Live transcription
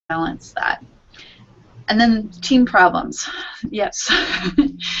balance that. And then team problems. Yes.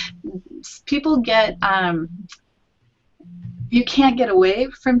 People get, you can't get away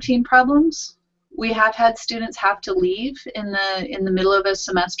from team problems. We have had students have to leave in the middle of a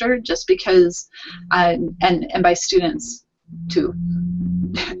semester just because, and by students, two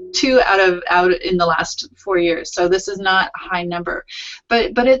out in the last 4 years. So this is not a high number,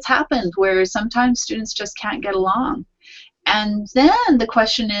 but it's happened where sometimes students just can't get along. And then the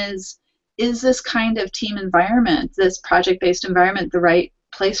question is this kind of team environment, this project-based environment, the right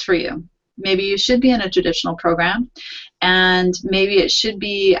place for you? Maybe you should be in a traditional program, and maybe it should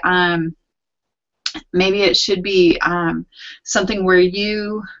be something where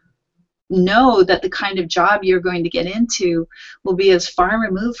you know that the kind of job you're going to get into will be as far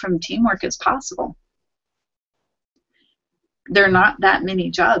removed from teamwork as possible. There are not that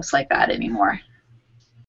many jobs like that anymore.